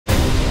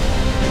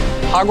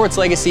Hogwarts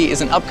Legacy is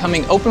an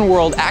upcoming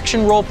open-world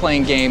action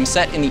role-playing game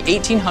set in the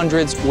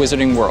 1800s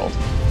Wizarding world.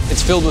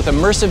 It's filled with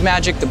immersive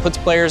magic that puts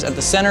players at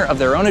the center of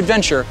their own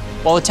adventure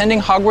while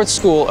attending Hogwarts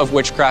School of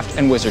Witchcraft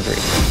and Wizardry.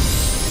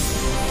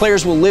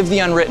 Players will live the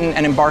unwritten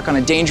and embark on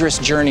a dangerous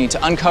journey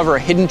to uncover a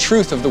hidden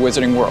truth of the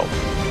Wizarding world.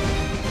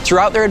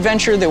 Throughout their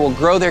adventure, they will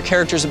grow their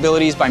characters'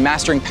 abilities by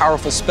mastering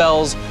powerful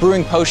spells,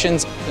 brewing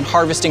potions, and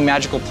harvesting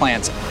magical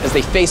plants as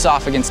they face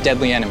off against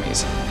deadly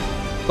enemies.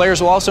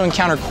 Players will also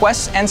encounter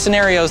quests and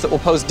scenarios that will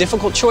pose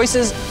difficult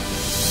choices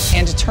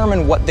and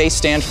determine what they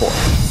stand for.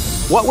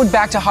 What would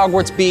Back to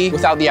Hogwarts be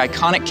without the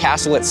iconic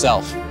castle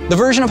itself? The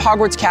version of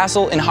Hogwarts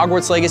Castle in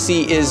Hogwarts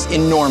Legacy is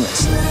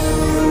enormous.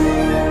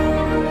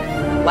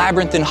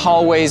 Labyrinthine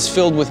hallways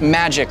filled with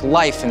magic,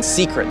 life, and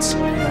secrets.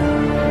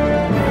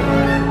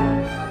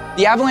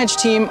 The Avalanche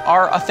team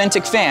are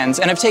authentic fans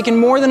and have taken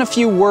more than a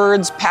few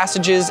words,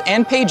 passages,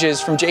 and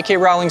pages from J.K.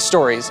 Rowling's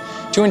stories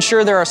to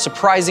ensure there are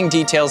surprising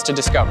details to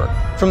discover.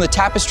 From the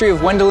tapestry of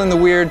Wendelin the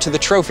Weird to the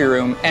trophy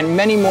room, and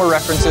many more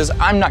references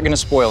I'm not going to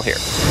spoil here.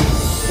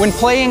 When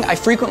playing, I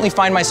frequently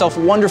find myself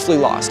wonderfully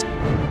lost,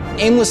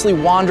 aimlessly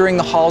wandering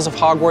the halls of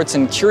Hogwarts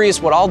and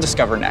curious what I'll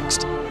discover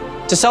next.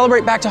 To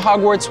celebrate Back to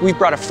Hogwarts, we've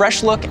brought a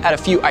fresh look at a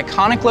few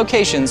iconic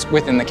locations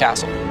within the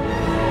castle.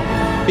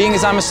 Being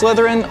as I'm a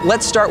Slytherin,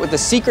 let's start with the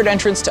secret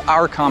entrance to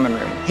our common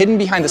room, hidden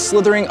behind the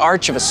slithering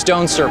arch of a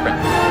stone serpent.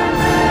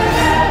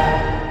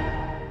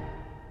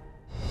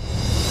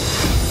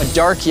 A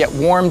dark yet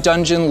warm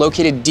dungeon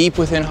located deep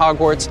within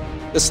Hogwarts,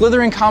 the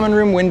Slytherin common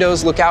room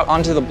windows look out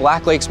onto the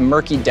Black Lake's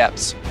murky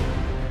depths.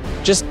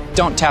 Just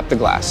don't tap the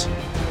glass.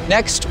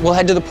 Next, we'll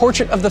head to the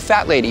portrait of the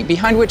Fat Lady,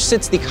 behind which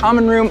sits the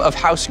common room of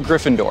House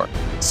Gryffindor.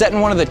 Set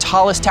in one of the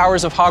tallest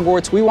towers of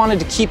Hogwarts, we wanted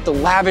to keep the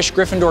lavish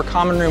Gryffindor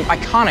common room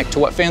iconic to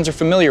what fans are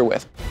familiar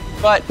with,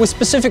 but with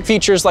specific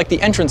features like the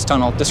entrance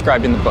tunnel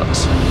described in the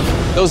books.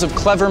 Those of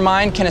clever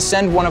mind can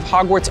ascend one of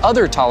Hogwarts'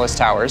 other tallest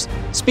towers,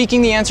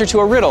 speaking the answer to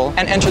a riddle,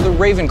 and enter the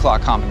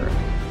Ravenclaw common room.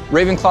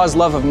 Ravenclaw's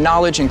love of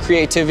knowledge and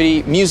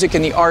creativity, music,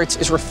 and the arts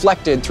is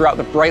reflected throughout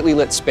the brightly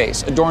lit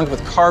space, adorned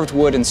with carved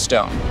wood and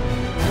stone.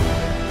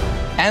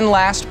 And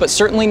last, but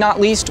certainly not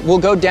least, we'll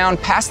go down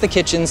past the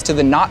kitchens to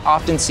the not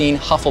often seen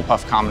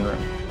Hufflepuff common room.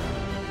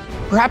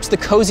 Perhaps the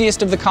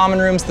coziest of the common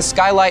rooms, the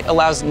skylight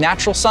allows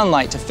natural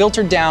sunlight to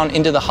filter down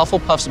into the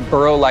Hufflepuff's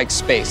burrow-like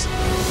space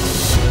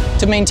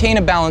to maintain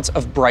a balance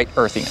of bright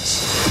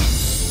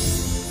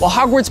earthiness. While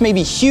Hogwarts may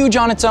be huge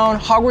on its own,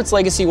 Hogwarts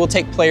Legacy will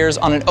take players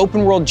on an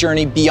open-world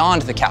journey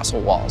beyond the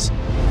castle walls.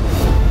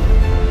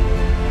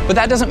 But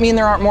that doesn't mean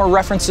there aren't more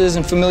references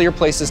and familiar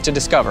places to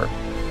discover.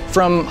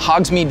 From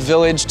Hogsmeade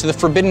Village to the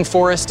Forbidden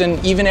Forest and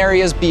even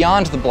areas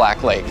beyond the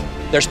Black Lake,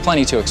 there's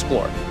plenty to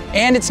explore.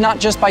 And it's not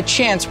just by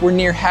chance we're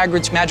near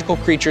Hagrid's Magical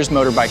Creatures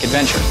motorbike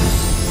adventure.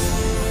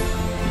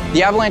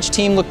 The Avalanche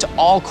team looked to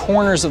all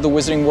corners of the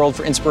Wizarding world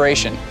for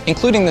inspiration,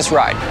 including this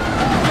ride.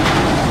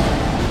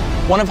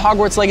 One of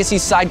Hogwarts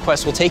Legacy's side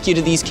quests will take you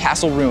to these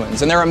castle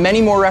ruins, and there are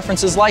many more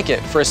references like it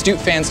for astute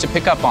fans to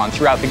pick up on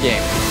throughout the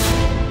game,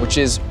 which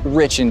is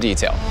rich in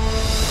detail.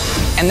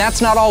 And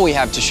that's not all we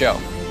have to show.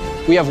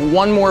 We have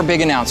one more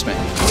big announcement.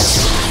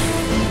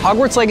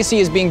 Hogwarts Legacy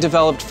is being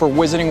developed for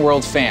Wizarding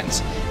World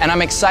fans, and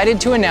I'm excited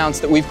to announce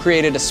that we've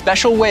created a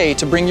special way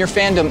to bring your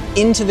fandom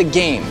into the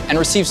game and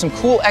receive some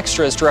cool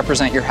extras to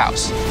represent your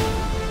house.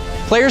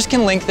 Players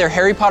can link their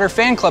Harry Potter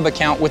fan club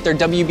account with their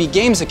WB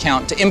Games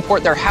account to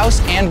import their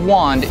house and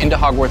wand into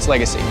Hogwarts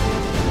Legacy.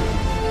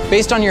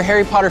 Based on your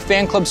Harry Potter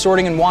fan club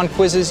sorting and wand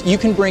quizzes, you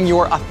can bring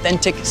your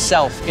authentic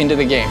self into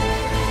the game.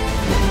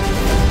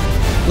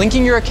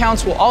 Linking your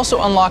accounts will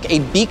also unlock a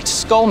beaked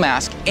skull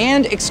mask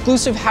and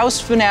exclusive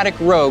House Fanatic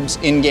robes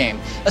in-game,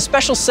 a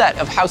special set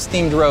of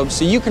house-themed robes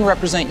so you can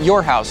represent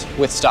your house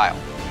with style.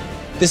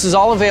 This is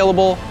all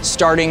available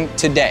starting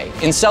today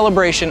in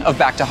celebration of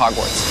Back to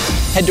Hogwarts.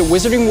 Head to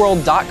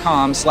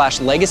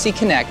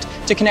wizardingworld.com/legacyconnect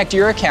to connect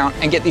your account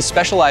and get these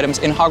special items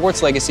in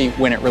Hogwarts Legacy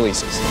when it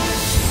releases.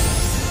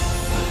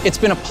 It's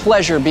been a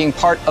pleasure being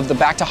part of the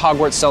Back to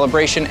Hogwarts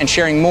celebration and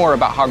sharing more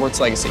about Hogwarts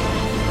Legacy.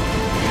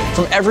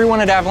 From everyone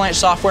at Avalanche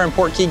Software and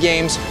Portkey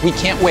Games, we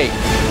can't wait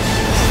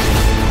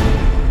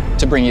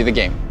to bring you the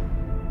game.